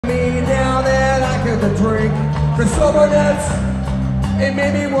with a drink. The soberness, it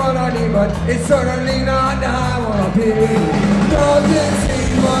may be what I need, but it's certainly not how I wanna be. Nothing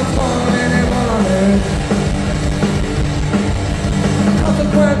seems much fun anymore.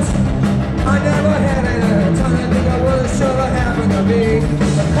 Consequence, I never had it. Time to think I was sure what happened to me.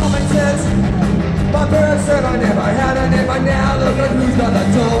 The common sense, my parents said I never had it, but now look at who's got the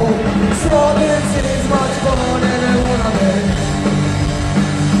dough. Something seems much fun anymore.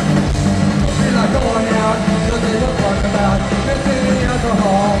 Feel like going out, nothing to talk about. Missing the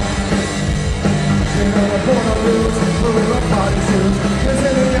alcohol. You know we're gonna lose, we're in party shoes.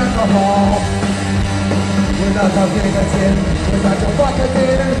 Missing the alcohol. Without your fingertip, without your fucking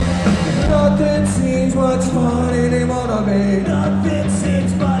dinner. Nothing seems much fun anymore to me. Nothing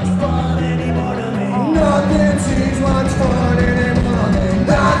seems much fun anymore to me. Nothing seems much fun anymore to me.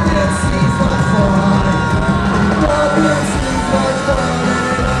 Nothing seems much fun. Nothing seems much fun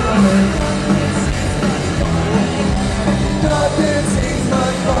anymore to me. Nothing seems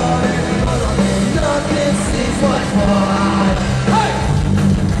much fun anymore to me. Nothing seems much fun. Hey!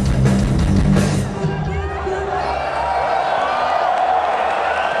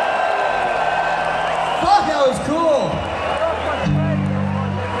 Fuck, that was cool.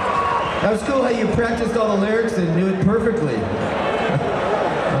 That was cool how you practiced all the lyrics and knew it perfectly.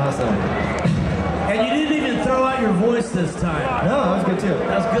 Awesome. And you didn't even throw out your voice this time. No, that was good too.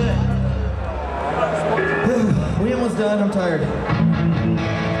 That was good. We almost done. I'm tired.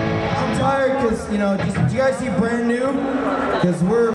 I'm tired because, you know, do you guys see Brand New? Because we're